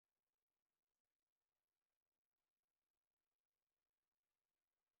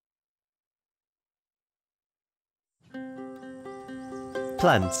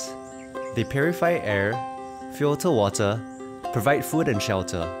Plants. They purify air, filter water, provide food and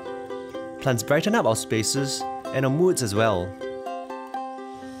shelter. Plants brighten up our spaces and our moods as well.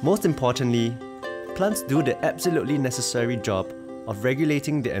 Most importantly, plants do the absolutely necessary job of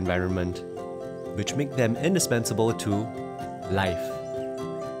regulating the environment, which make them indispensable to life.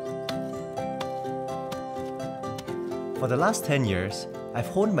 For the last 10 years, I've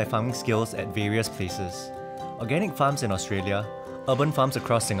honed my farming skills at various places. Organic farms in Australia, urban farms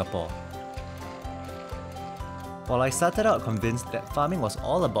across Singapore. While I started out convinced that farming was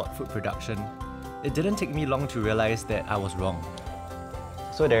all about food production, it didn't take me long to realize that I was wrong.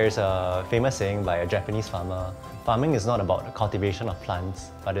 So there's a famous saying by a Japanese farmer, farming is not about the cultivation of plants,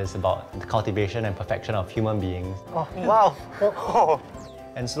 but it's about the cultivation and perfection of human beings. Oh, wow!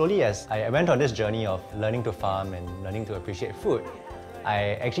 And slowly as I went on this journey of learning to farm and learning to appreciate food,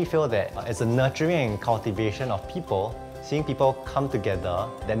 I actually feel that it's a nurturing and cultivation of people, seeing people come together,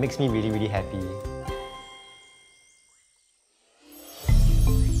 that makes me really, really happy.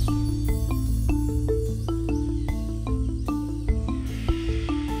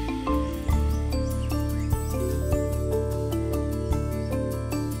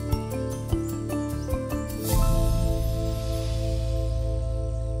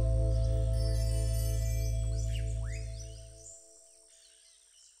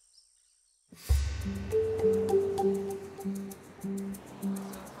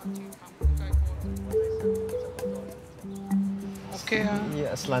 Okay.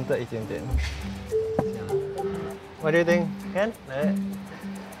 Yeah, slanted 一点点. What do you think? Ken?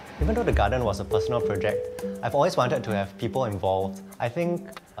 Even though the garden was a personal project, I've always wanted to have people involved. I think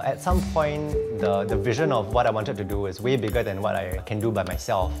at some point, the vision of what I wanted to do is way bigger than what I can do by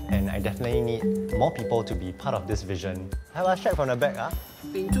myself, and I definitely need more people to be part of this vision. Have us check from the back, huh?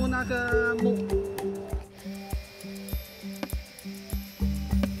 顶住那个木。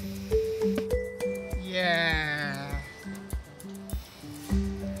Yeah.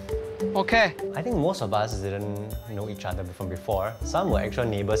 Okay. I think most of us didn't know each other from before. Some were actual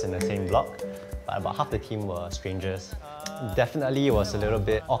neighbours in the same block, but about half the team were strangers. Definitely it was a little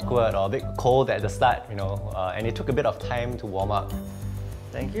bit awkward or a bit cold at the start, and it took a bit of time to warm up.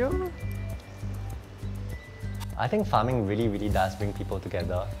 Thank you. I think farming really, really does bring people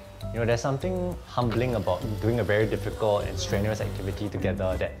together. There's something humbling about doing a very difficult and strenuous activity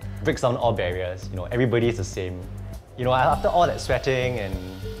together that breaks down all barriers. Everybody is the same. After all that sweating and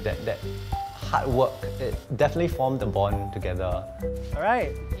that hard work, it definitely formed a bond together. All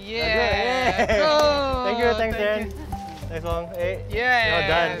right. Yeah. Cool. Thank you. Thanks, Dan. Thanks, Long. Hey. Yeah. You're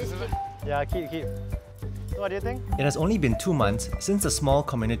done. Yeah, keep. So what do you think? It has only been 2 months since the small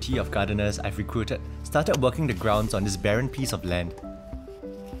community of gardeners I've recruited started working the grounds on this barren piece of land.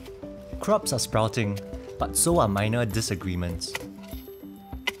 Crops are sprouting, but so are minor disagreements.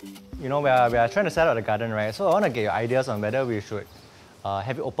 We are trying to set out the garden, right? So I want to get your ideas on whether we should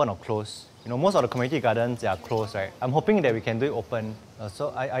have it open or close. Most of the community gardens, they are closed, right? I'm hoping that we can do it open. So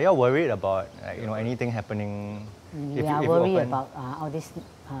are you worried about anything happening? We are worried about all this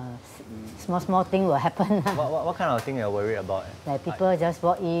small thing will happen. What kind of thing are you worried about? Like people just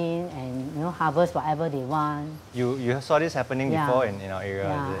walk in and harvest whatever they want. You saw this happening before in our area?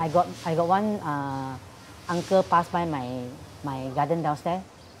 Yeah, I got one uncle pass by my garden downstairs.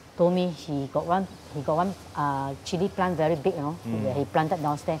 Told me he got one chili plant very big, that he planted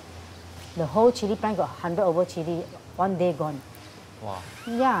downstairs. The whole chili plant got 100 over chili, one day gone. Wow.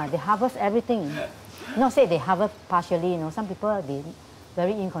 Yeah, they harvest everything. Not say they harvest partially, some people they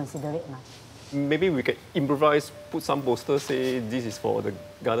very inconsiderate. Maybe we can improvise, put some posters, say this is for the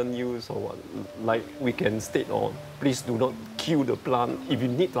garden use or what. Like we can state on, please do not kill the plant. If you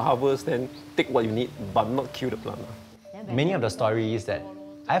need to harvest, then take what you need, but not kill the plant. Many of the stories that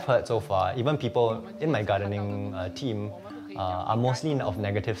I've heard so far, even people in my gardening team, are mostly of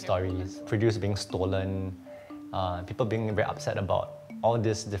negative stories. Produce being stolen, people being very upset about all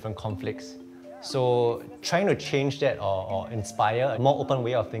these different conflicts. So trying to change that or inspire a more open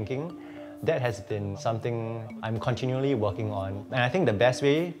way of thinking, that has been something I'm continually working on. And I think the best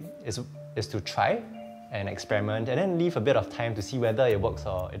way is to try and experiment and then leave a bit of time to see whether it works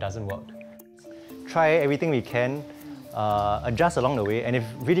or it doesn't work. Try everything we can, adjust along the way, and if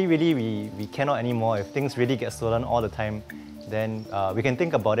really we cannot anymore, if things really get stolen all the time, then we can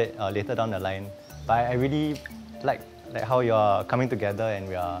think about it later down the line. But I really like how you're coming together and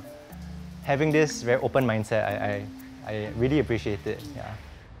we are having this very open mindset. I really appreciate it. Yeah.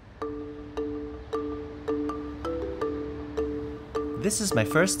 This is my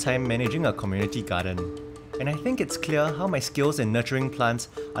first time managing a community garden, and I think it's clear how my skills in nurturing plants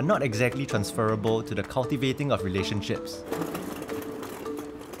are not exactly transferable to the cultivating of relationships.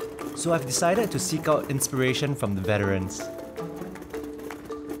 So I've decided to seek out inspiration from the veterans.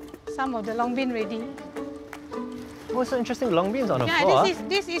 Some of the long bean ready. Oh, so interesting, long beans on the Yeah, floor.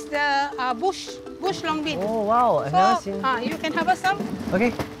 this is the bush long bean. Oh wow, I've never seen. You can have some.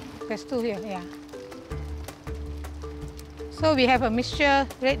 Okay. There's two here, yeah. So we have a mixture,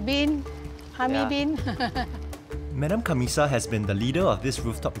 red bean, army bean. Madam Kamisa has been the leader of this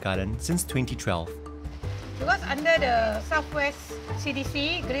rooftop garden since 2012. Because under the Southwest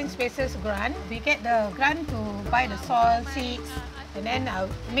CDC Green Spaces grant, we get the grant to buy the soil, seeds, and then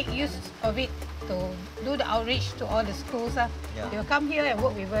make use of it to do the outreach to all the schools. They will come here and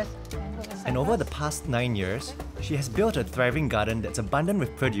work with us. And over the past 9 years, she has built a thriving garden that's abundant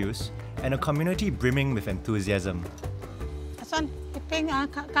with produce and a community brimming with enthusiasm. Son,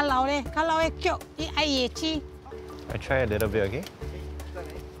 kalau kyok ai chi. I try a little bit, okay?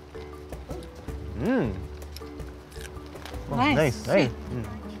 Oh, Nice. nice.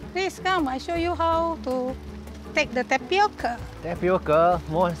 Please come, I show you how to take the tapioca. Tapioca,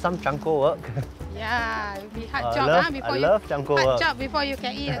 more some chanko work. Yeah, it'll be hard I job love- before I you love chanko hard work. job before you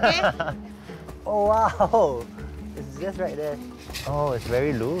can eat, okay? Oh wow, it's just right there. Oh, it's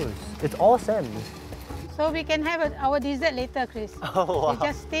very loose. It's all sand. So we can have our dessert later, Chris. Oh wow. We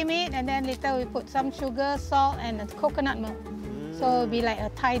just steam it and then later we put some sugar, salt and coconut milk. So it'll be like a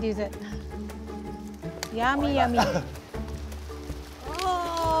Thai dessert. Yummy, yummy.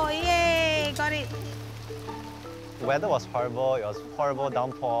 Oh, yay, got it. The weather was horrible, it was horrible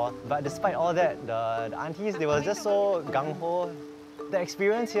downpour. But despite all that, the aunties, they were just so gung-ho. The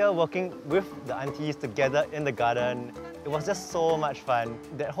experience here working with the aunties together in the garden, it was just so much fun.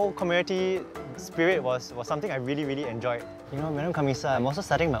 That whole community spirit was something I really, really enjoyed. You know, Madam Kamisa, I'm also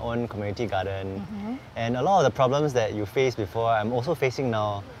starting my own community garden. And a lot of the problems that you faced before, I'm also facing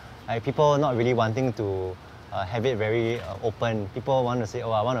now. Like people not really wanting to have it very open. People want to say,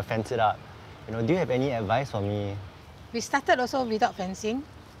 oh, I want to fence it up. You know, do you have any advice for me? We started also without fencing,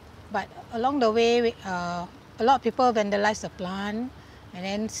 but along the way, a lot of people vandalize the plant and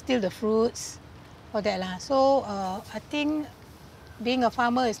then steal the fruits, all that lah. So I think being a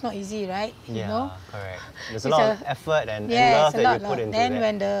farmer is not easy, right? You know? Correct. There's a It's lot of effort and yes, love a that lot, you put into then that.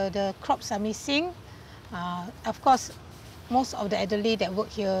 when the crops are missing, of course, most of the elderly that work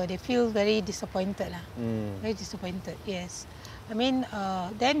here, they feel very disappointed lah. Very disappointed, yes. I mean,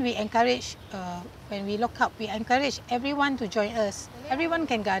 then we encourage, when we look up, we encourage everyone to join us. Everyone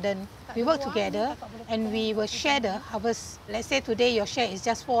can garden. We work together and we will share the harvest. Let's say today your share is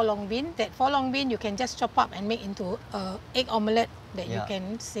just 4 long bean. That 4 long bean you can just chop up and make into egg omelette that you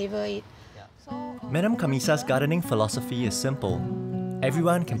can savor it. So, Madam Kamisa's gardening philosophy is simple.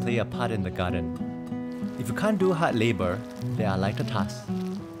 Everyone can play a part in the garden. If you can't do hard labor, there are lighter tasks.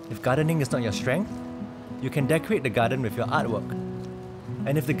 If gardening is not your strength, you can decorate the garden with your artwork.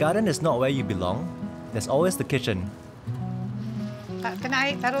 And if the garden is not where you belong, there's always the kitchen. kena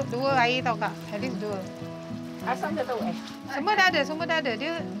air, taruh 2 air tau Kak. At least 2. Asam dah tahu Semua dah ada.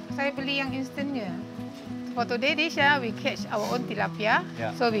 Dia, saya beli yang instant je. For today dish, we catch our own tilapia.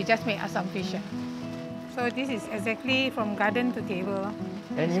 Yeah. So we just make asam fish. So this is exactly from garden to table.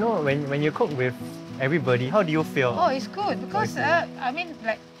 And you know, when you cook with everybody, how do you feel? Oh, it's good because I mean,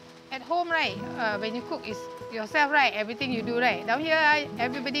 like at home, right? When you cook, it's yourself, right? Everything you do, right? Down here,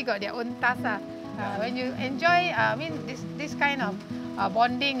 everybody got their own task. When you enjoy, I mean, this kind of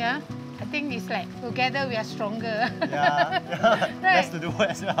bonding, I think it's like together we are stronger. Yeah, Right. less to do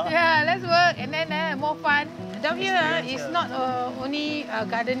as well. Yeah, let's work and then more fun. Down here, it's not only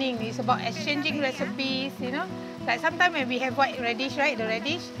gardening. It's about exchanging recipes, you know. Like sometimes when we have white radish, right? The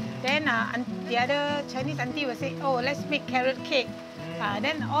radish, then the other Chinese auntie will say, oh, let's make carrot cake.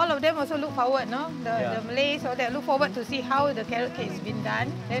 Then all of them also look forward, no? The Malays or they look forward to see how the carrot cake has been done.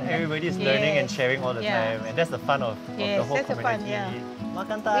 Then Everybody is learning and sharing all the time, and that's the fun of the whole that's the fun, community.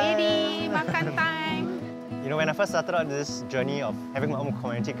 Makan Ready, time! makan time. You know, when I first started out this journey of having my own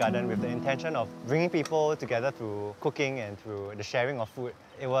community garden with the intention of bringing people together through cooking and through the sharing of food,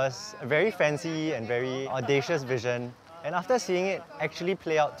 it was a very fancy and very audacious vision. And after seeing it actually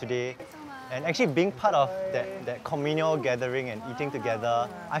play out today, and actually being part of that communal gathering and eating together,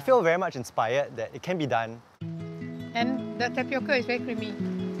 I feel very much inspired that it can be done. And the tapioca is very creamy.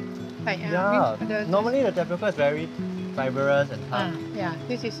 Like, Normally the tapioca is very fibrous and tough, yeah,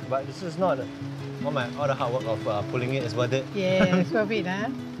 this is. but this is not. All the hard work of pulling it is worth it. Yeah, it's worth it,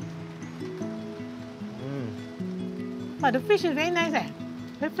 But the fish is very nice,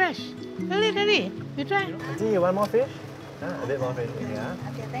 very fresh. Really. You try? Auntie, you want more fish? A bit more fish, okay.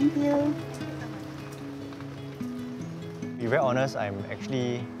 Okay, thank you. We very honest, I'm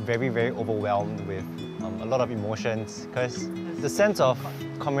actually very, very overwhelmed with a lot of emotions because the sense of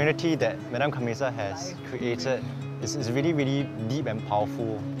community that Madame Kamisa has created is really, really deep and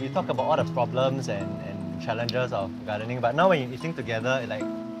powerful. You talk about all the problems and challenges of gardening, but now when you eating together, like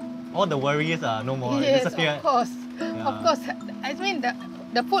all the worries are no more. Yes, They disappear. of course. Yeah. Of course. I mean,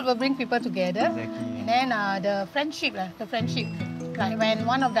 the food will bring people together. Exactly. And then the friendship. Like when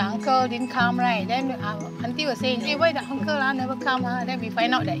one of the uncle didn't come, right? Then auntie was saying, hey, why the uncle never come? Then we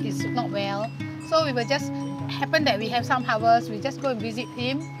find out that he's not well. So we will just happen that we have some harvest. We just go and visit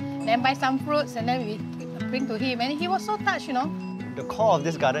him, then buy some fruits, and then we bring to him. And he was so touched, you know. The core of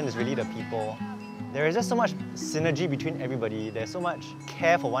this garden is really the people. There is just so much synergy between everybody. There's so much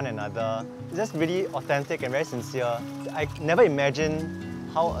care for one another. It's just really authentic and very sincere. I never imagined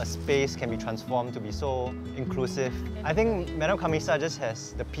how a space can be transformed to be so inclusive. I think Madame Kamisa just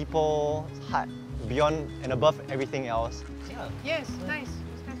has the people's heart beyond and above everything else. Yeah. Yes, nice.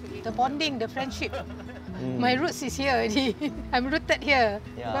 The bonding, the friendship. My roots is here already. I'm rooted here.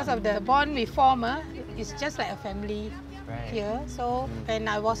 Yeah. Because of the bond we form. It's just like a family here. So when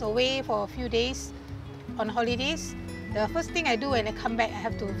I was away for a few days on holidays, the first thing I do when I come back, I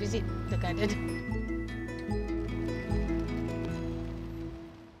have to visit the garden.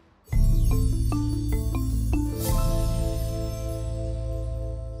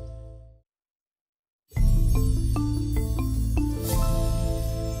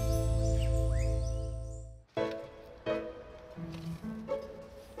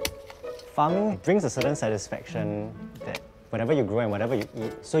 Farming brings a certain satisfaction that whatever you grow and whatever you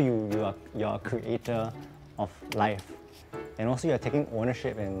eat, so you're a creator of life. And also you're taking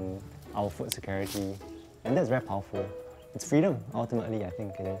ownership in our food security. And that's very powerful. It's freedom, ultimately, I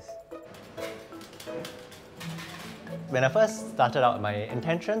think it is. When I first started out, my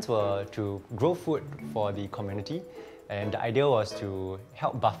intentions were to grow food for the community. And the idea was to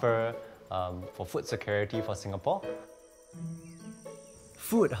help buffer for food security for Singapore.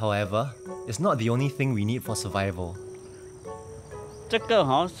 Food, however, is not the only thing we need for survival. 这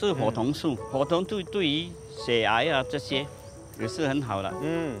个是火桐树，火桐树对于血癌啊这些也是很好的。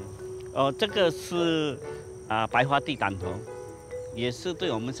这个是白花地胆头，也是对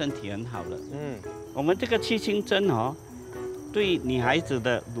我们身体很好的。我们这个去青针对女孩子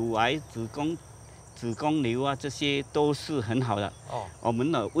的乳癌、子宫瘤啊这些都是很好的。我们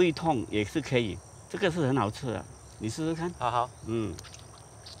的胃痛也是可以，这个是很好吃的，你试试看。好。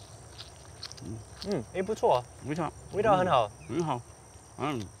不错，味道很好。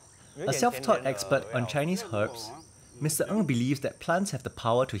A self-taught expert on Chinese herbs, Mr. Ng believes that plants have the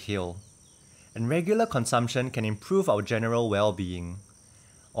power to heal, and regular consumption can improve our general well-being,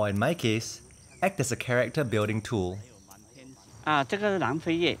 or in my case, act as a character-building tool. 这个是南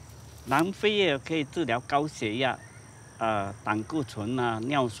非叶，南非叶可以治疗高血压、胆固醇啊、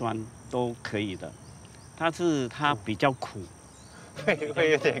尿酸都可以的。它比较苦。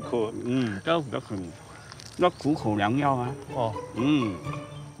会有点苦，都比较苦，那苦口良药啊。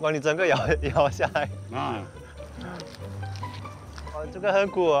哇，你整个咬下来，这个很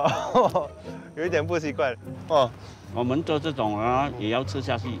苦有一点不习惯。我们做这种也要吃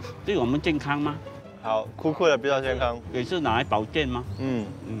下去，对我们健康吗？好，苦苦的比较健康。也是拿来保健吗？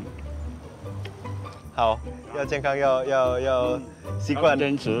好，要健康，要习惯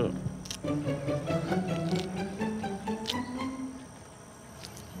坚持。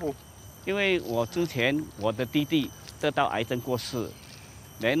因为我之前我的弟弟得到癌症过世，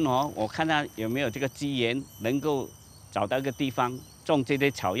然后我看他有没有这个机缘，能够找到一个地方种这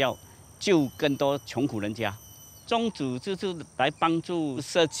些草药，救更多穷苦人家。宗旨就是来帮助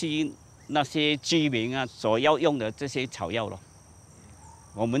社区那些居民所要用的这些草药咯。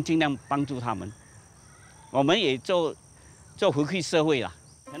我们尽量帮助他们，我们也做回馈社会啦，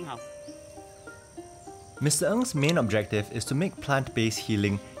很好。Mr. Ng's main objective is to make plant-based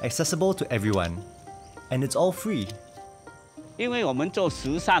healing accessible to everyone, and it's all free. 因为我们做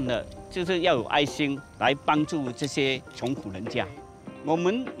慈善的，就是要有爱心来帮助这些穷苦人家。我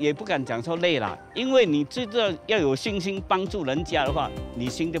们也不敢讲说累了，因为你知道要有信心帮助人家的话，你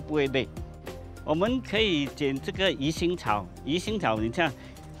心就不会累。我们可以剪这个鱼腥草，鱼腥草你看，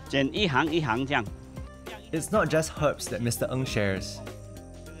剪一行一行这样。It's not just herbs that Mr. Ng shares.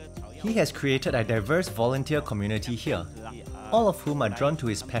 He has created a diverse volunteer community here, all of whom are drawn to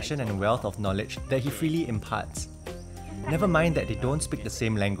his passion and wealth of knowledge that he freely imparts. Never mind that they don't speak the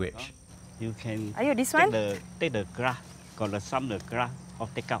same language. You can this one? Take the grass, got some the grass or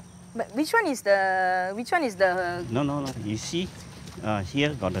take out. But which one is the? No. You see,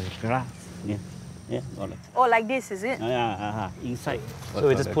 here got the grass. Yeah. Yeah, got it. Oh, like this, is it? Inside. So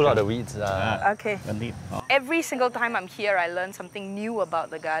we just pull out the weeds. Okay. The leaf. Oh. Every single time I'm here, I learn something new about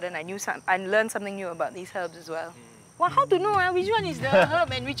the garden. I learned something new about these herbs as well. Well, how to know which one is the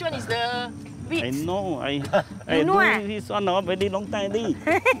herb and which one is the weeds? I know. I know, do this one a very long time already.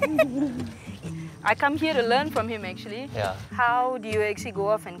 I come here to learn from him actually. Yeah. How do you actually go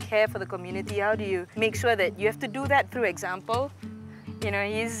off and care for the community? How do you make sure that you have to do that through example? You know,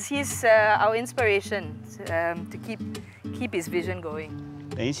 he's our inspiration to keep his vision going.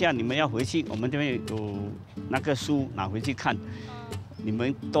 等一下你们要回去，我们这边有那个书拿回去看，你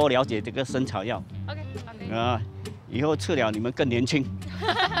们多了解这个生草药。Okay. 以后吃了你们更年轻。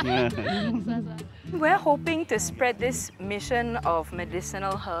We're hoping to spread this mission of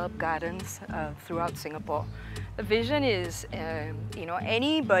medicinal herb gardens throughout Singapore. The vision is, you know,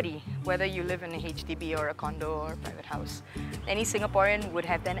 anybody, whether you live in a HDB or a condo or a private house, any Singaporean would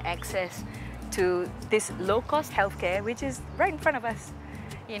have then access to this low-cost healthcare, which is right in front of us.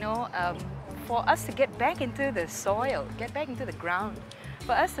 You know, for us to get back into the soil, get back into the ground,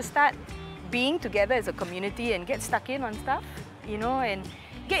 for us to start being together as a community and get stuck in on stuff, you know, and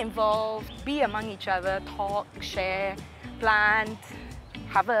get involved, be among each other, talk, share, plant,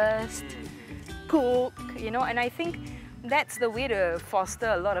 harvest, cook, you know, and I think that's the way to foster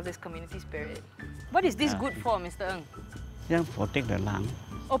a lot of this community spirit. What is this good for, Mr. Ng? Yeah, protect the lung.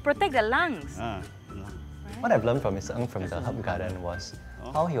 Oh, protect the lungs. What I've learned from Mr. Ng from the herb garden was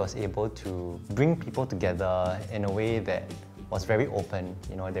how he was able to bring people together in a way that was very open.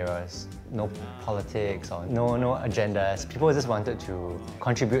 You know, there was no politics or no agendas. People just wanted to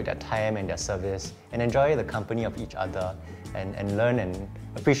contribute their time and their service and enjoy the company of each other and learn and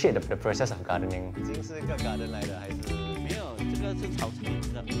appreciate the process of gardening. 已经是一个 garden 来的还是？没有，这个是草场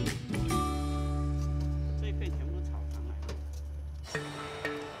来的。这一片全部草场来的。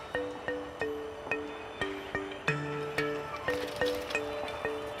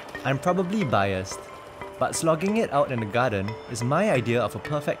I'm probably biased, but slogging it out in the garden is my idea of a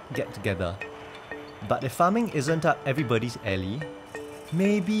perfect get-together. But if farming isn't up everybody's alley,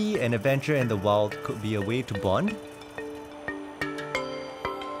 maybe an adventure in the wild could be a way to bond?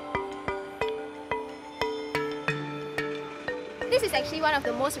 This is actually one of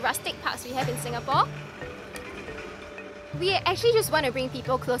the most rustic parks we have in Singapore. We actually just want to bring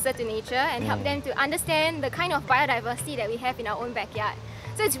people closer to nature and help them to understand the kind of biodiversity that we have in our own backyard.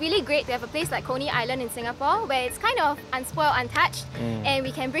 So it's really great to have a place like Coney Island in Singapore where it's kind of unspoiled, untouched, and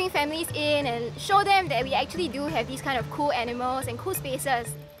we can bring families in and show them that we actually do have these kind of cool animals and cool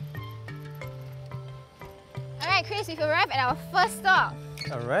spaces. Alright Chris, we've arrived at our first stop.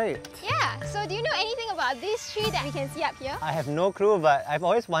 Alright. Yeah, so do you know anything about this tree that we can see up here? I have no clue, but I've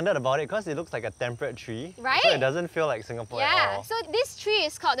always wondered about it because it looks like a temperate tree. Right? So it doesn't feel like Singapore at all. So this tree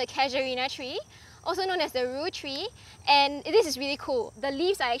is called the casuarina tree, also known as the rue tree, and this is really cool. The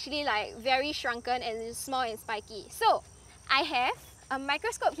leaves are actually like very shrunken and small and spiky. So I have a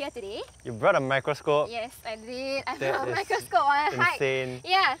microscope here today. You brought a microscope? Yes, I did. I That brought a is microscope on a hike. insane.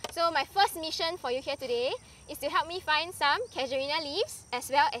 Yeah, so my first mission for you here today is to help me find some casuarina leaves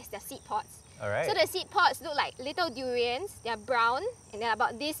as well as their seed pods. Alright. So the seed pods look like little durians. They're brown and they're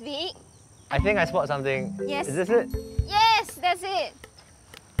about this big. I think I spot something. Yes. Is this it? Yes, that's it.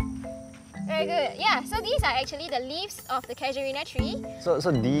 Very good. Yeah, so these are actually the leaves of the casuarina tree. So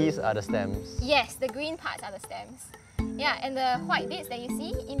these are the stems. Yes, the green parts are the stems. Yeah, and the white bits that you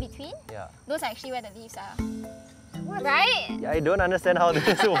see in between, Yeah. those are actually where the leaves are. Right? Yeah, I don't understand how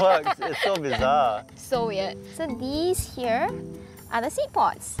this works. It's so bizarre. So weird. So these here are the seed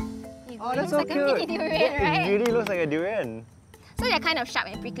pods. It Oh, that's looks so like cute. a mini durian, right? It really looks like a durian. So they're kind of sharp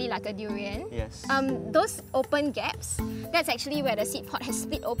and prickly like a durian. Yes. Those open gaps, that's actually where the seed pod has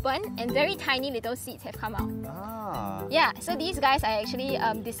split open and very tiny little seeds have come out. Ah, Yeah, so these guys are actually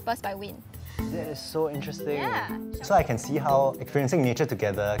dispersed by wind. that is so interesting. Yeah. So I can see how experiencing nature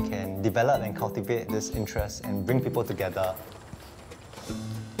together can develop and cultivate this interest and bring people together.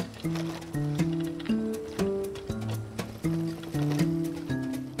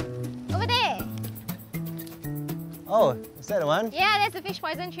 Over there! Oh, is that the one? Yeah, that's the fish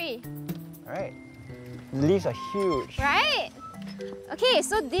poison tree. Alright. The leaves are huge. Right? Okay,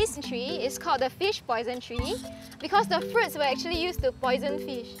 so this tree is called the fish poison tree because the fruits were actually used to poison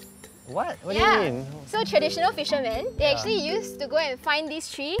fish. What? What Yeah. do you mean? So traditional fishermen, they actually used to go and find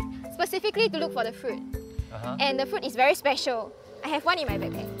this tree specifically to look for the fruit. And the fruit is very special. I have one in my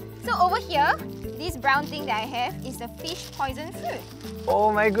backpack. So over here, this brown thing that I have is the fish poison fruit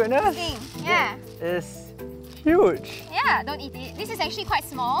Oh my goodness! thing. Yeah. It's huge. Yeah, don't eat it. This is actually quite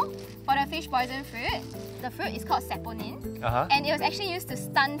small for the fish poison fruit. The fruit is called saponin, and it was actually used to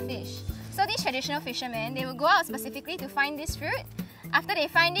stun fish. So these traditional fishermen, they will go out specifically to find this fruit. After they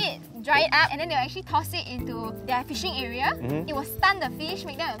find it, dry it up, and then they'll actually toss it into their fishing area. It will stun the fish,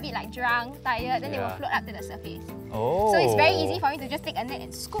 make them a bit like drunk, tired, then they will float up to the surface. Oh. So it's very easy for me to just take a net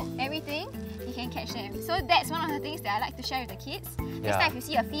and scoop everything. You can catch them. So that's one of the things that I like to share with the kids. Next time if you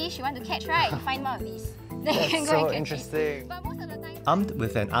see a fish you want to catch, right, you find more of these. Then you can go and catch interesting. it. But most of the time, Armed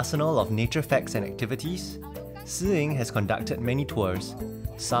with an arsenal of nature facts and activities, Si Ying has conducted many tours,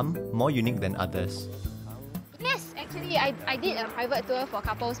 some more unique than others. yes, actually I did a private tour for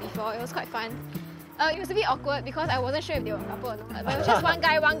couples before. It was quite fun. It was a bit awkward because I wasn't sure if they were a couple or not. But it was just one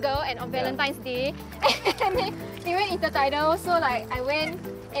guy, one girl, and on Valentine's Day, and then they went intertidal. So like I went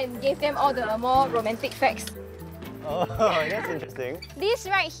and gave them all the more romantic facts. Oh, that's interesting. This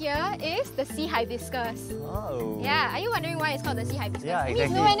right here is the sea hibiscus. Oh. Yeah, are you wondering why it's called the sea hibiscus? Yeah, It means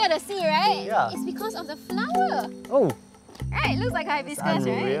exactly. nowhere near the sea, right? Yeah. It's because of the flower. Oh, Right, it looks like a hibiscus,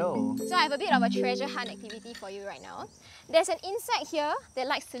 unreal. right? So I have a bit of a treasure hunt activity for you right now. There's an insect here that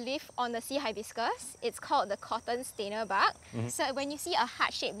likes to live on the sea hibiscus. It's called the cotton stainer bug. So when you see a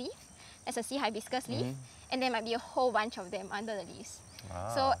heart-shaped leaf, that's a sea hibiscus leaf, and there might be a whole bunch of them under the leaves.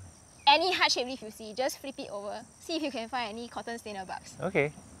 Wow. So any heart-shaped leaf you see, just flip it over. See if you can find any cotton stainer bugs.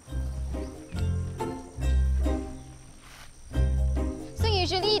 Okay. So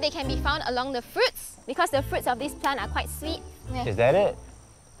usually they can be found along the fruits because the fruits of this plant are quite sweet. Is that it?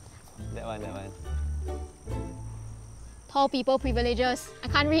 That one. Tall people privileges. I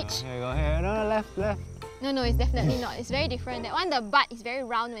can't reach. Here you go, here. No, left. No, it's definitely not. It's very different. That one, the bud is very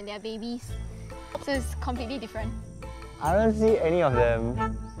round when they're babies. So it's completely different. I don't see any of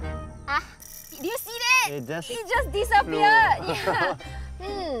them. Ah, do you see that? It just disappeared. Yeah.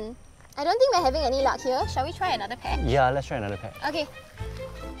 I don't think we're having any luck here. Shall we try another pair? Yeah, let's try another pair. Okay.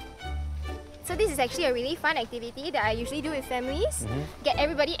 So this is actually a really fun activity that I usually do with families. Get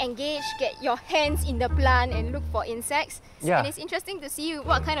everybody engaged, get your hands in the plant and look for insects. Yeah. And it's interesting to see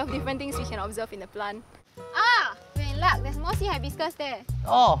what kind of different things we can observe in the plant. Ah, we're in luck. There's more sea hibiscus there.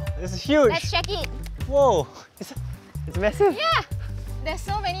 Oh, this is huge. Let's check it. Whoa, it's massive. Yeah, there's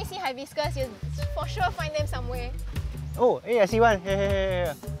so many sea hibiscus. You'll for sure find them somewhere. Oh, hey, I see one.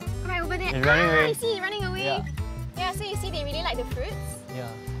 Here. Right over there. It's running away. I see it running away. Yeah. Yeah, so you see they really like the fruits. Yeah.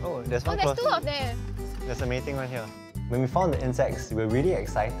 Oh, there's Oh, one there's close. two of them. There's a mating one here. When we found the insects, we were really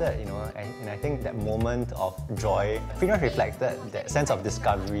excited, you know, and I think that moment of joy pretty much reflected that sense of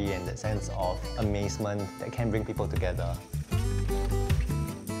discovery and that sense of amazement that can bring people together.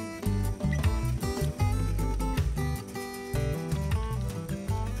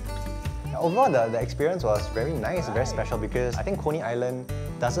 Overall, the experience was very nice, very special because I think Coney Island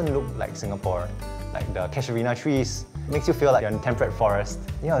doesn't look like Singapore. Like the casuarina trees makes you feel like you're in a temperate forest.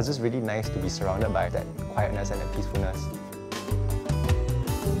 Yeah, it's just really nice to be surrounded by that quietness and that peacefulness.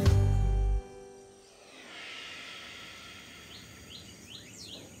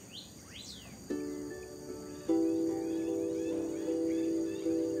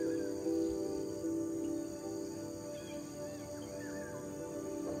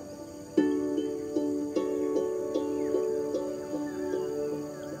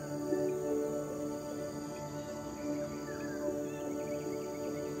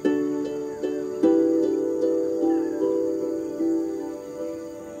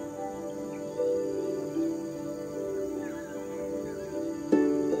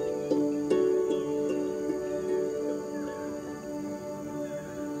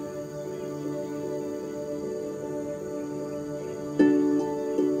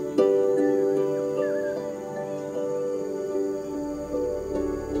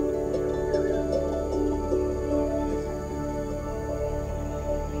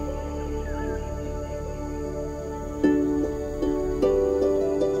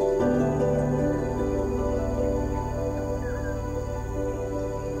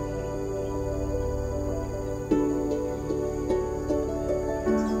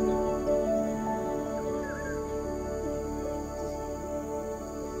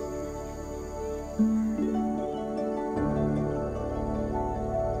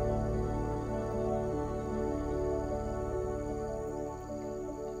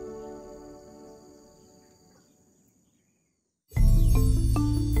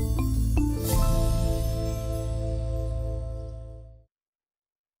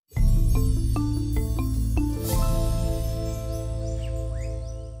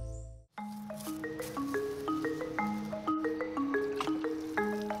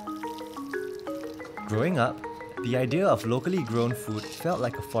 Growing up, the idea of locally grown food felt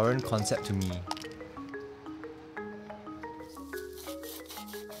like a foreign concept to me.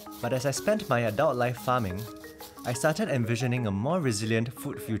 But as I spent my adult life farming, I started envisioning a more resilient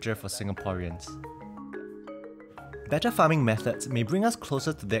food future for Singaporeans. Better farming methods may bring us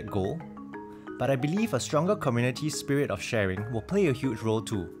closer to that goal, but I believe a stronger community spirit of sharing will play a huge role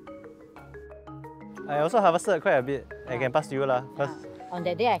too. I also harvested quite a bit. I can pass to you lah. On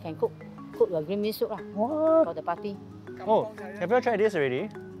that day, I can cook your green bean soup for the party. Oh, have you tried this already?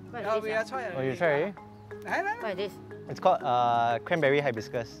 What Yeah, is we this? are trying. Oh, you tried already? What is this? It's called cranberry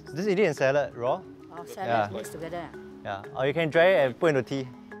hibiscus. Just eat it in salad, raw. Oh, salad Yeah. mixed together. Yeah, or you can dry it and put into tea.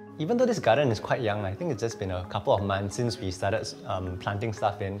 Even though this garden is quite young, I think it's just been a couple of months since we started planting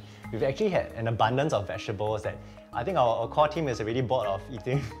stuff in. We've actually had an abundance of vegetables that I think our core team is already bored of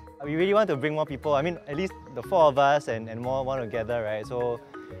eating. We really want to bring more people. I mean, at least the 4 of us and more want to gather, right? So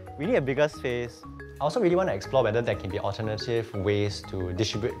we need a bigger space. I also really want to explore whether there can be alternative ways to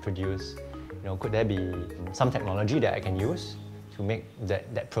distribute produce. You know, could there be some technology that I can use to make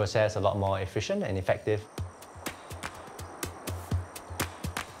that process a lot more efficient and effective?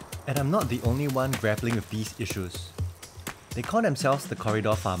 And I'm not the only one grappling with these issues. They call themselves the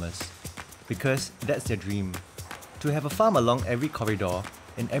corridor farmers, because that's their dream, to have a farm along every corridor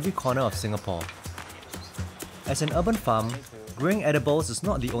in every corner of Singapore. As an urban farm, growing edibles is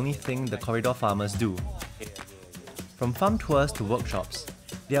not the only thing the corridor farmers do. From farm tours to workshops,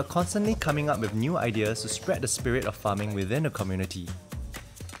 they are constantly coming up with new ideas to spread the spirit of farming within the community.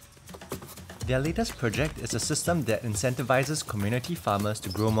 Their latest project is a system that incentivizes community farmers to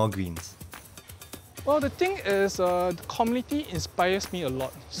grow more greens. Well, the thing is, the community inspires me a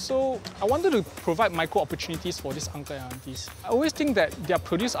lot. So I wanted to provide micro opportunities for these uncle and aunties. I always think that their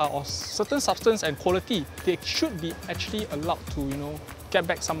produce are of certain substance and quality. They should be actually allowed to, get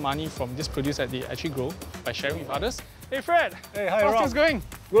back some money from this produce that they actually grow by sharing with others. Hey Fred! Hey, hi how's Rob. things going?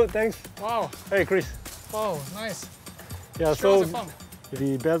 Good, thanks. Wow, Hey Chris. wow, nice. Yeah, Show us so the farm.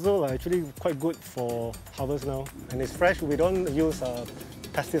 the basil are actually quite good for harvest now. And it's fresh, we don't use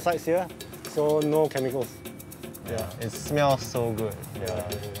pesticides here, so no chemicals. Yeah. It smells so good. Yeah.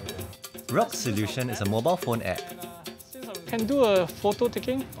 Rock's solution is a mobile phone app. Can do a photo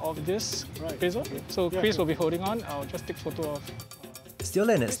taking of this basil. So Yeah, Chris sure. will be holding on. I'll just take photo of.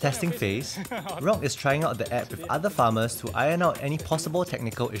 Still in its testing phase, Rock is trying out the app with other farmers to iron out any possible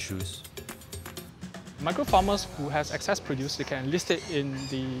technical issues. Micro farmers who has excess produce, they can list it in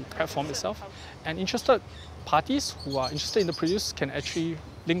the platform itself. And interested parties who are interested in the produce can actually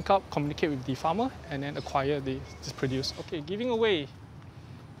link up, communicate with the farmer, and then acquire this produce. Okay, giving away.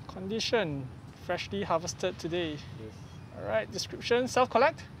 Condition, freshly harvested today. All right, description,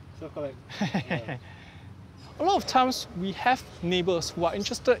 self-collect. Self-collect. A lot of times we have neighbors who are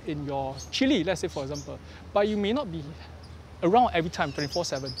interested in your chili, let's say for example, but you may not be around every time,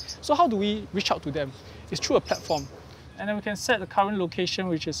 24/7. So how do we reach out to them? It's through a platform. And then we can set the current location,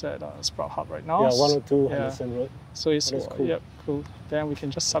 which is at Sprout Hub right now. Yeah, 102 Yeah. Henderson Road. So it's, That's cool. Yep, cool. Then we can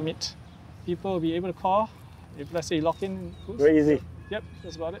just submit. People will be able to call. If let's say you lock in. Very easy. Yep,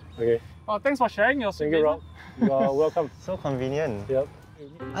 that's about it. Okay. Oh, thanks for sharing your Thank you, Rob. You are welcome. So convenient. Yep.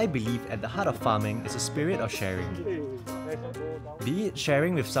 I believe at the heart of farming is a spirit of sharing. Be it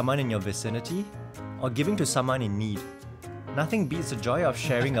sharing with someone in your vicinity or giving to someone in need. Nothing beats the joy of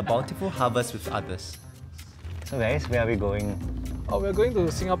sharing a bountiful harvest with others. So guys, where are we going? Oh, we're going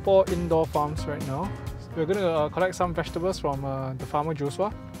to Singapore indoor farms right now. We're going to collect some vegetables from the farmer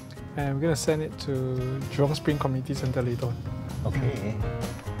Joshua, and we're going to send it to Jurong Spring Community Centre later on. Okay.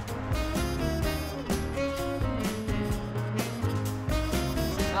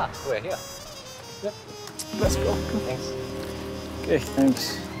 Ah, we're here. Yep. Let's go. Thanks. Okay,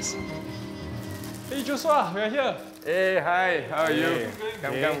 thanks. Hey Joshua, we're here. Hey, hi, how are you?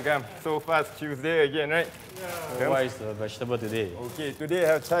 Come. So fast, Tuesday again, right? So what is the vegetable today? Okay, today I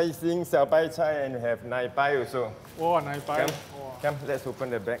have chai sing, xiao bai chai, and we have nai pai also. Oh, nice pie. Come, let's open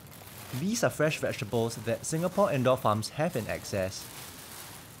the bag. These are fresh vegetables that Singapore indoor farms have in excess.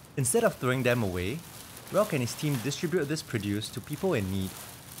 Instead of throwing them away, Rock and his team distribute this produce to people in need.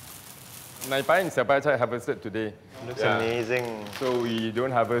 Nai pai and xiao bai chai harvested today. Looks amazing. So we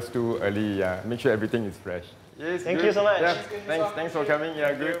don't harvest too early, yeah. Make sure everything is fresh. Yes, Thank good. you so much. Yeah, thanks for coming,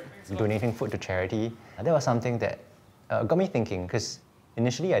 yeah, good. Donating food to charity, that was something that got me thinking, because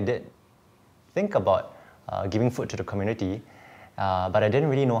initially I did think about giving food to the community, but I didn't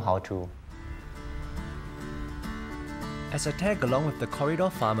really know how to. As I tag along with the corridor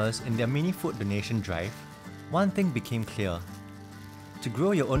farmers in their mini food donation drive, one thing became clear. To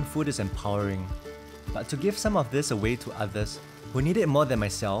grow your own food is empowering, but to give some of this away to others who need it more than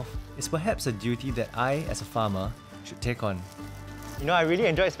myself is perhaps a duty that I, as a farmer, should take on. You know, I really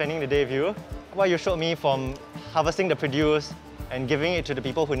enjoyed spending the day with you. What you showed me from harvesting the produce and giving it to the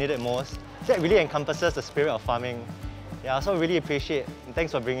people who need it most. That really encompasses the spirit of farming. Yeah, so really appreciate it. And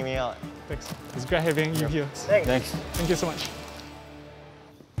thanks for bringing me out. Thanks. It's great having you here. Thanks. Thank you so much.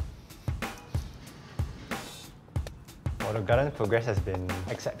 Well, the garden progress has been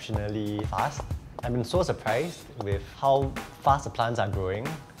exceptionally fast. I've been so surprised with how fast the plants are growing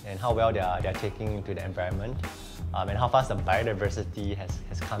and how well they're taking to the environment, and how fast the biodiversity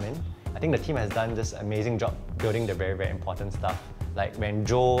has come in. I think the team has done this amazing job building the very, very important stuff. Like when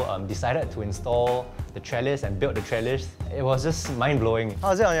Joe decided to install the trellis and build the trellis, it was just mind-blowing.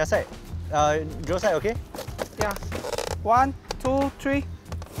 How's it on your side? Joe's side, okay? Yeah. 1, 2, 3.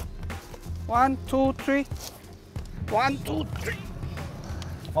 1, 2, 3. 1, 2, 3.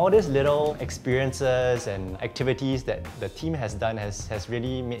 All these little experiences and activities that the team has done has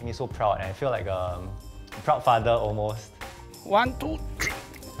really made me so proud, and I feel like a proud father almost. 1, 2, 3.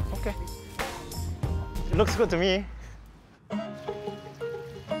 Okay. It looks good to me.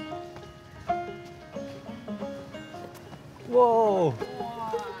 Whoa!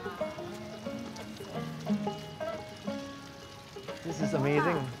 This is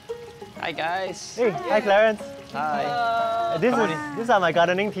amazing. Hi guys. Hey, hi Clarence. Hi. These are my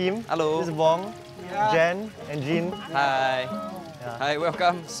gardening team. Hello. This is Wong, Jen, and Jean. Hi. Yeah. Hi,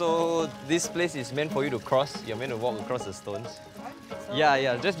 welcome. So this place is meant for you to cross. You're meant to walk across the stones.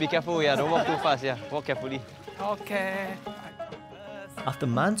 Yeah. Just be careful. Yeah, don't walk too fast. Yeah, walk carefully. Okay. After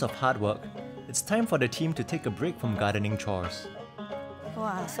months of hard work, it's time for the team to take a break from gardening chores.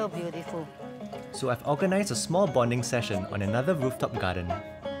 Wow, so beautiful. So I've organised a small bonding session on another rooftop garden.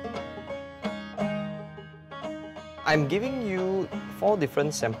 I'm giving you 4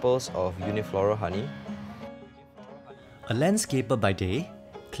 different samples of unifloral honey. A landscaper by day,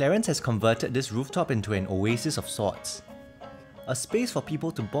 Clarence has converted this rooftop into an oasis of sorts. A space for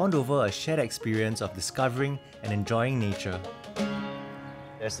people to bond over a shared experience of discovering and enjoying nature.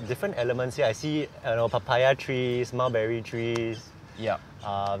 There's different elements here. I see papaya trees, mulberry trees. Yeah.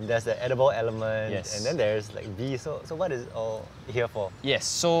 There's the edible element, Yes. and then there's like bees. So what is it all here for? Yes,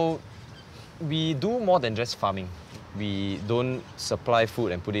 so we do more than just farming. We don't supply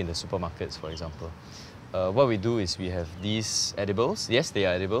food and put it in the supermarkets, for example. What we do is we have these edibles. Yes, they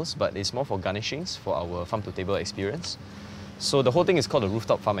are edibles, but it's more for garnishings for our farm-to-table experience. So the whole thing is called a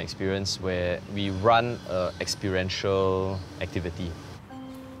rooftop farm experience, where we run an experiential activity.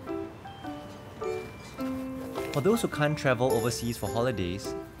 For those who can't travel overseas for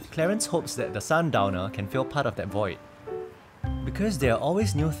holidays, Clarence hopes that the Sundowner can fill part of that void. Because there are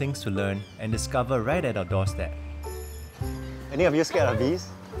always new things to learn and discover right at our doorstep. Any of you scared of bees?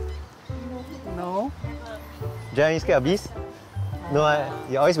 No. Jen, you scared of bees? No,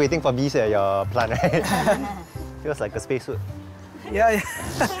 you're always waiting for bees at your plant, right? Feels like a spacesuit. Yeah.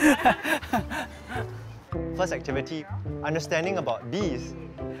 First activity, understanding about bees.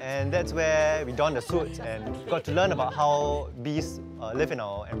 And that's where we donned the suits and got to learn about how bees live in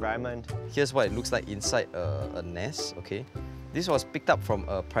our environment. Here's what it looks like inside a nest, okay? This was picked up from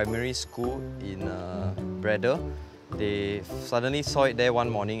a primary school in Breda. They suddenly saw it there one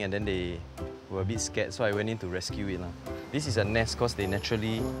morning and then they were a bit scared, so I went in to rescue it. This is a nest because they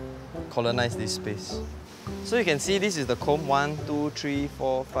naturally colonize this space. So you can see this is the comb, 1, 2, 3,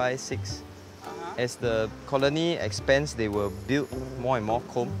 4, 5, 6. As the colony expands, they will build more and more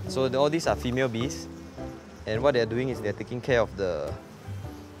comb. So all these are female bees. And what they're doing is they're taking care of the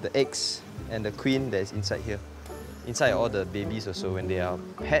eggs and the queen that is inside here. Inside are all the babies also. When they are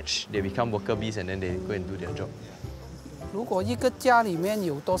hatched, they become worker bees and then they go and do their job. 如果一个家里面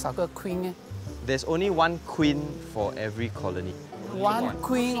有多少个 queen 呢？ There's only 1 queen for every colony. One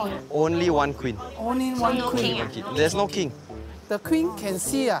queen. Only 1 queen. Only one queen. There's no king. The queen can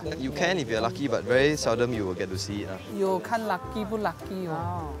see You can if you're lucky, but very seldom you will get to see it. 有看 lucky 不 lucky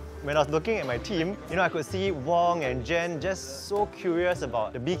哦。 When I was looking at my team, I could see Wong and Jen just so curious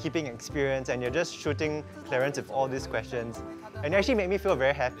about the beekeeping experience, and you're just shooting Clarence with all these questions. And it actually made me feel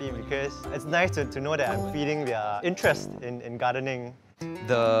very happy because it's nice to know that I'm feeding their interest in gardening.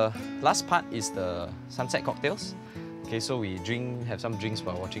 The last part is the sunset cocktails. Okay, so we have some drinks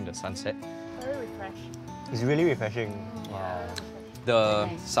while watching the sunset. Very refreshing. It's really refreshing. Wow. The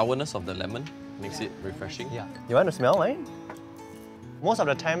sourness of the lemon makes it refreshing. Yeah. You want to smell mine? Most of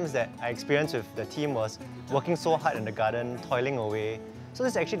the times that I experienced with the team was working so hard in the garden, toiling away. So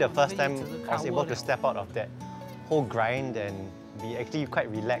this is actually the first time I was able to step out of that whole grind and be actually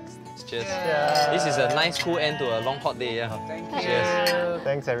quite relaxed. Cheers. Yeah. This is a nice cool end to a long hot day. Yeah. Thank you. Cheers.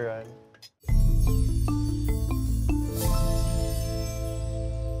 Thanks everyone.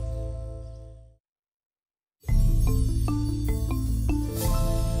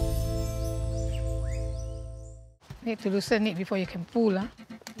 Need to loosen it before you can pull.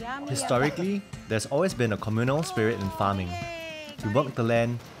 Historically, there's always been a communal spirit in farming. We work the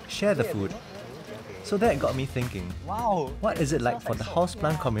land, share the food. So that got me thinking, what is it like for the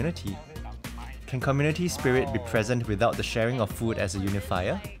houseplant community? Can community spirit be present without the sharing of food as a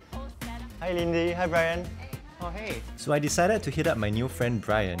unifier? Hi Lindy, hi Brian. Oh hey. So I decided to hit up my new friend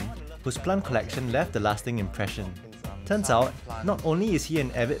Brian, whose plant collection left a lasting impression. Turns out, not only is he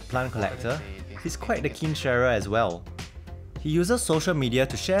an avid plant collector, he's quite the keen sharer as well. He uses social media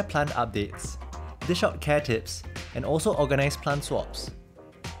to share plant updates, dish out care tips, and also organize plant swaps.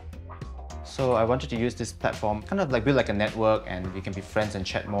 So I wanted to use this platform, kind of like build like a network, and we can be friends and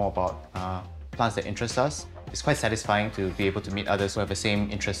chat more about plants that interest us. It's quite satisfying to be able to meet others who have the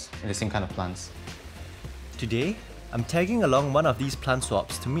same interest in the same kind of plants. Today, I'm tagging along one of these plant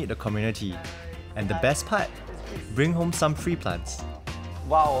swaps to meet the community. And the best part, bring home some free plants.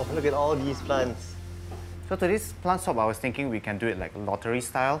 Wow, look at all these plants. So to this plant swap, I was thinking we can do it like lottery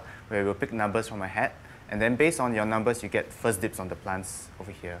style, where we'll pick numbers from a hat, and then based on your numbers, you get first dibs on the plants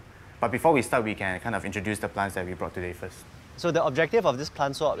over here. But before we start, we can kind of introduce the plants that we brought today first. So the objective of this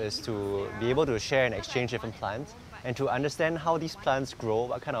plant swap is to be able to share and exchange different plants and to understand how these plants grow,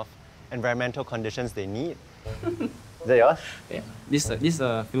 what kind of environmental conditions they need. Is that yours? Yeah. This is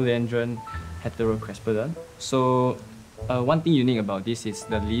a philodendron heterocrespidon. So one thing unique about this is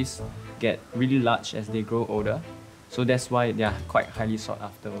the leaves get really large as they grow older. So that's why they are quite highly sought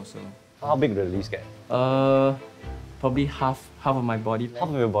after also. How big do the leaves get? Probably half of my body. Half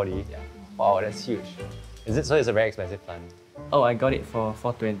of your body? Yeah. Wow, that's huge. Is it so? It's a very expensive plant. Oh, I got it for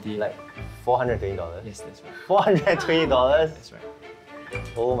 $420. Like $420? Yes, that's right. $420? That's right.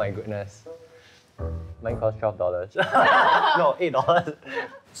 Oh my goodness. Mine cost $12. No, $8.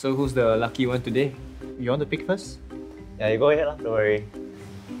 So who's the lucky one today? You want to pick first? Yeah, you go ahead, don't worry.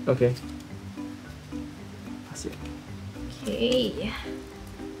 Okay. Pass it. Okay.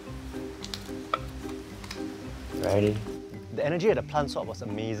 Ready? The energy at the plant swap was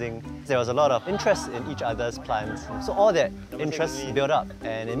amazing. There was a lot of interest in each other's plants. So all that interest built up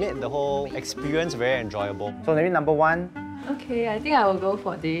and it made the whole experience very enjoyable. So maybe number one. Okay, I think I will go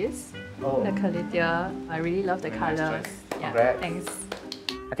for this. Oh. The Calidia. I really love the colours. Yeah, Congrats. thanks.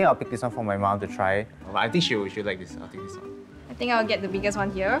 I think I'll pick this one for my mom to try. I think she'll like this. I'll take this one. I think I'll get the biggest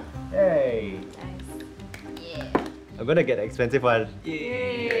one here. Hey! I'm gonna get the expensive one.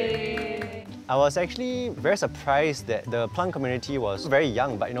 Yay! I was actually very surprised that the plant community was very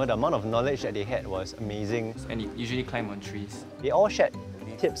young, but the amount of knowledge that they had was amazing. And you usually climb on trees. They all shared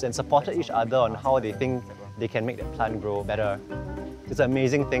tips and supported each other on how they think they can make the plant grow better. It's an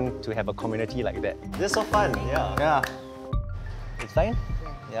amazing thing to have a community like that. This is so fun, yeah. It's fine?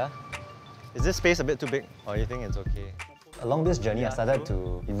 Yeah? Is this space a bit too big, or you think it's okay? Along this journey, I started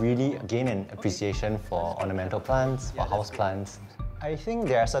to really gain an appreciation for ornamental plants, for house plants. I think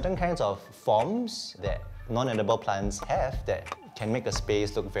there are certain kinds of forms that non-edible plants have that can make a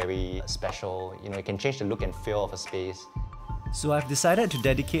space look very special. It can change the look and feel of a space. So I've decided to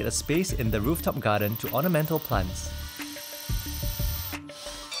dedicate a space in the rooftop garden to ornamental plants.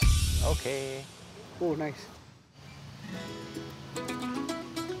 Okay. Oh, nice.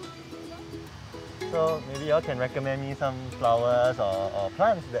 So maybe y'all can recommend me some flowers or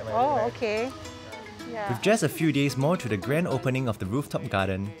plants that might be nice. Okay. Yeah. With just a few days more to the grand opening of the rooftop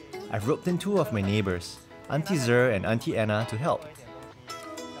garden, I've roped in two of my neighbours, Auntie Zer and Auntie Anna, to help.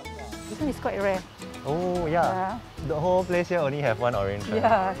 This one is quite rare. Oh yeah. The whole place here only have one orange. Right?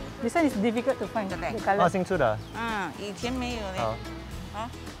 Yeah. This one is difficult to find the colour. 新出的。以前没有嘞。好。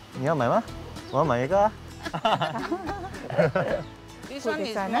你要买吗？我要买一个啊。This one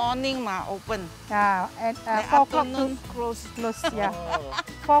is morning open. Yeah, at 4 o'clock close. Yeah,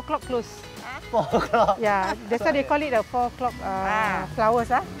 4 o'clock close. 4 o'clock. Yeah, that's why they call it the 4 o'clock flowers.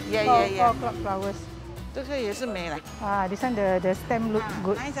 Yeah. 4 o'clock flowers. 这个也是美了。This one the stem look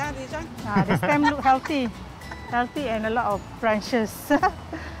good. Nice this one. The stem look healthy and a lot of branches.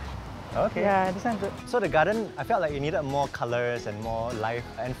 Okay. Yeah, this one good. So the garden, I felt like it needed more colours and more life,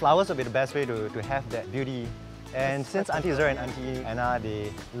 and flowers would be the best way to have that beauty. And since Auntie Zer and Auntie Anna,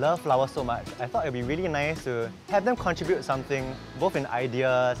 they love flowers so much, I thought it would be really nice to have them contribute something, both in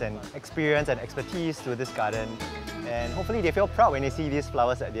ideas and experience and expertise to this garden. And hopefully they feel proud when they see these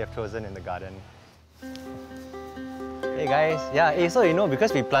flowers that they have chosen in the garden. Hey guys, so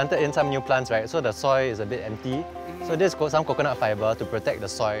because we planted in some new plants, right? So the soil is a bit empty. So this is some coconut fibre to protect the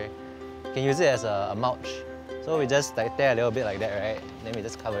soil. You can use it as a mulch. So we just tear a little bit like that, right? Then we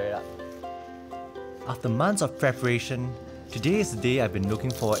just cover it up. After months of preparation, today is the day I've been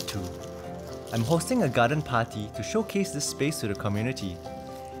looking forward to. I'm hosting a garden party to showcase this space to the community.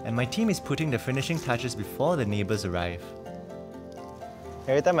 and my team is putting the finishing touches before the neighbors arrive.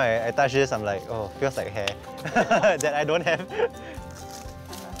 Every time I touch this, I'm like, oh, feels like hair that I don't have.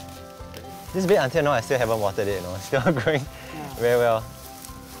 This bed until now I still haven't watered it, it's still growing very well.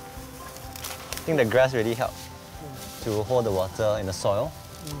 I think the grass really helped to hold the water in the soil.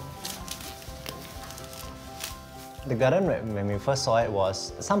 The garden, when we first saw it,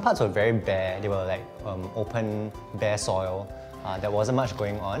 some parts were very bare. They were like open, bare soil. There wasn't much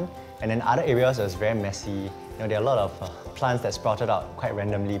going on. And then other areas it was very messy. There are a lot of plants that sprouted out quite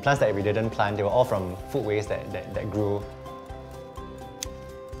randomly. Plants that we didn't plant, they were all from food waste that grew.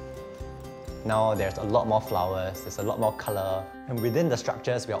 Now there's a lot more flowers, there's a lot more color. And within the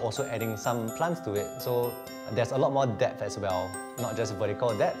structures, we are also adding some plants to it. So there's a lot more depth as well. Not just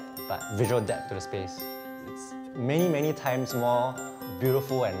vertical depth, but visual depth to the space. It's many times more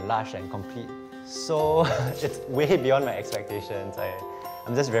beautiful and lush and complete. So it's way beyond my expectations.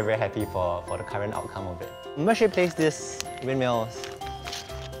 I'm just very happy for the current outcome of it. Where should I place this windmills?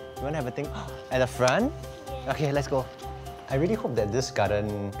 You want to have a thing at the front? Okay, let's go. I really hope that this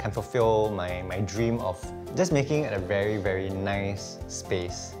garden can fulfill my dream of just making it a very nice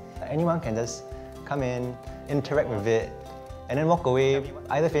space. Anyone can just come in, interact with it, and then walk away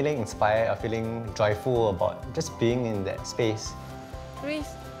either feeling inspired or feeling joyful about just being in that space. Please.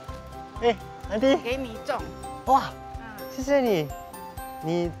 Hey, Auntie! 给你种。哇，谢谢你。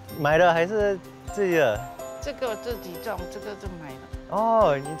你买的还是自己的？这个我自己种，这个是买的。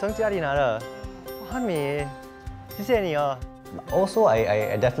哦，你从家里拿的，哇，很美，谢谢你哦。Also,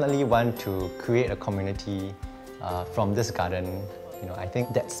 I definitely want to create a community from this garden. I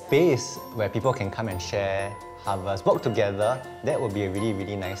think that space where people can come and share, harvest, work together, that would be a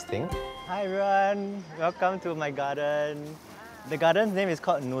really nice thing. Hi everyone, welcome to my garden. The garden's name is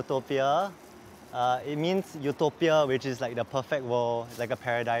called Nutopia. It means utopia, which is like the perfect world, like a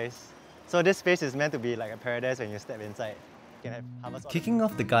paradise. So this space is meant to be like a paradise when you step inside. Kicking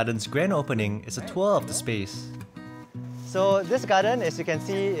off the garden's grand opening is a tour of the space. So this garden, as you can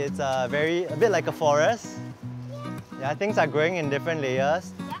see, it's a bit like a forest. Yeah, things are growing in different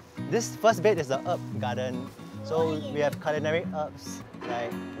layers. This first bed is the herb garden. So we have culinary herbs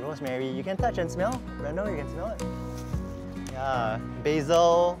like rosemary. You can touch and smell. Brando, you can smell it. Yeah,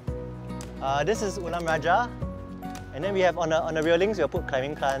 basil. This is ulam raja. And then we have on the railings, we'll put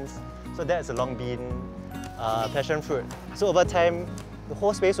climbing plants. So that's a long bean, passion fruit. So over time, the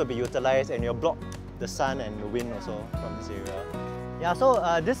whole space will be utilized and you'll block the sun and the wind also from this area. Yeah,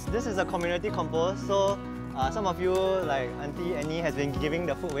 so this is a community compost. So some of you, like Auntie Annie, has been giving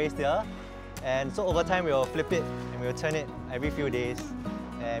the food waste here. And so over time, we'll flip it and we'll turn it every few days.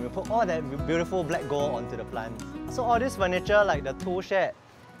 And we'll put all that beautiful black gold onto the plants. So all this furniture, like the tool shed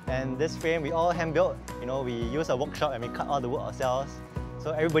and this frame, we all hand-built. We use a workshop and we cut all the wood ourselves.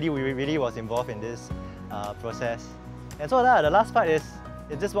 So everybody really was involved in this process. And so the last part is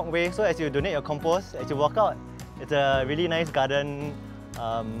this walkway. So as you donate your compost, as you walk out, it's a really nice garden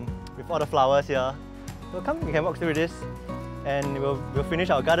with all the flowers here. So come, we can walk through this and we'll finish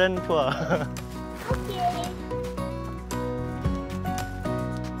our garden tour. Okay.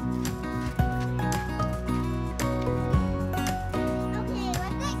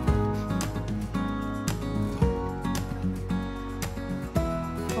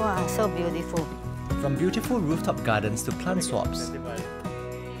 Wow, so beautiful. From beautiful rooftop gardens to plant swaps,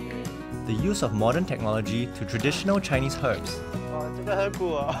 the use of modern technology to traditional Chinese herbs.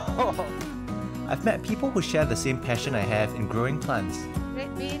 I've met people who share the same passion I have in growing plants.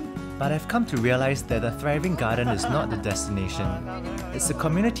 Red bean. But I've come to realize that a thriving garden is not the destination. It's the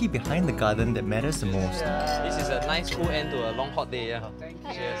community behind the garden that matters the most. This is a nice cool end to a long hot day. Yeah.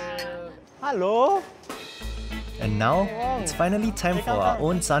 Cheers. Hello! And now, it's finally time for our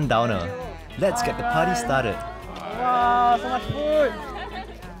own sundowner. Let's get the party started. Wow, so much food!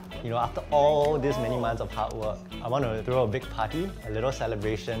 After all these many months of hard work, I want to throw a big party, a little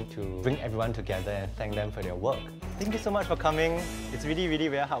celebration to bring everyone together and thank them for their work. Thank you so much for coming. It's really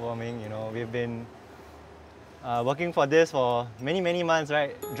very heartwarming. We've been working for this for many months,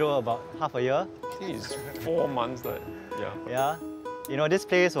 right, Joe? About half a year? I think it's 4 months, yeah. Yeah. This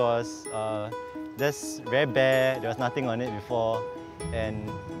place was just very bare. There was nothing on it before, and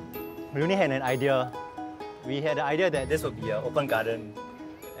we only had an idea. We had the idea that this would be an open garden.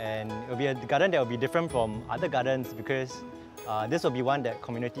 And it will be a garden that will be different from other gardens because this will be one that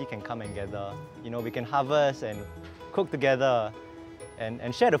community can come and gather. We can harvest and cook together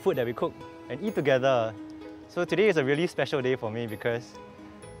and share the food that we cook and eat together. So today is a really special day for me because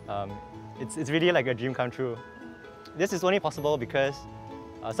it's really like a dream come true. This is only possible because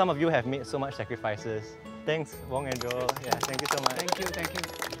some of you have made so much sacrifices. Thanks, Wong and Joe. Yeah, thank you so much. Thank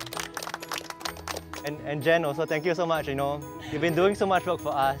you. And Jen also, thank you so much. You know, you've been doing so much work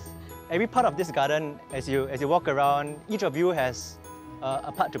for us. Every part of this garden, as you walk around, each of you has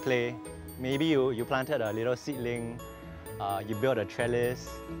a part to play. Maybe you planted a little seedling, you built a trellis,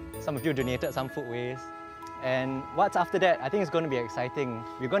 some of you donated some food waste. And what's after that, I think it's going to be exciting.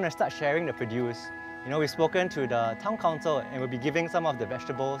 We're going to start sharing the produce. You know, we've spoken to the town council and we'll be giving some of the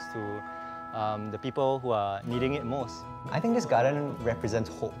vegetables to the people who are needing it most. I think this garden represents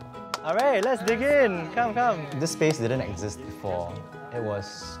hope. All right, let's dig in. Come, come. This space didn't exist before. It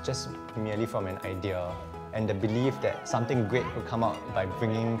was just merely from an idea and the belief that something great would come out by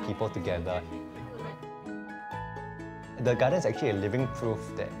bringing people together. The garden is actually a living proof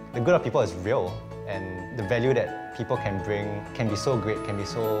that the good of people is real and the value that people can bring can be so great, can be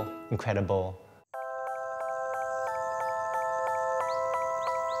so incredible.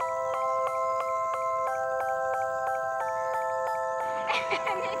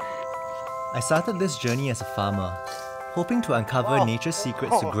 I started this journey as a farmer, hoping to uncover nature's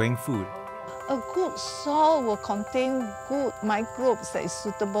secrets to growing food. A good soil will contain good microbes that is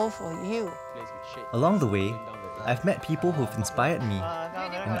suitable for you. Along the way, I've met people who've inspired me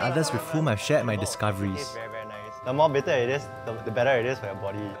and others with whom I've shared my discoveries. The more bitter it is, the better it is for your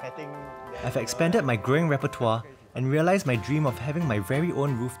body. I've expanded my growing repertoire and realized my dream of having my very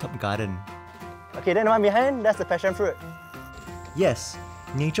own rooftop garden. Okay, then the one behind, that's the passion fruit. Yes,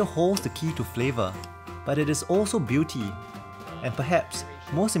 nature holds the key to flavor, but it is also beauty. And perhaps,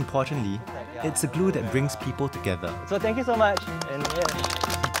 most importantly, it's the glue that brings people together. So thank you so much. And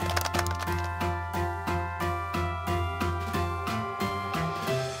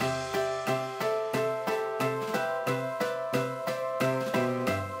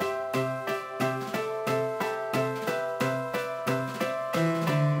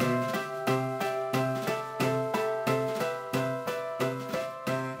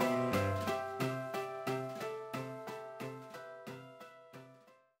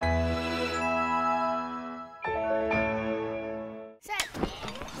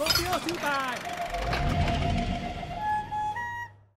Go 表小大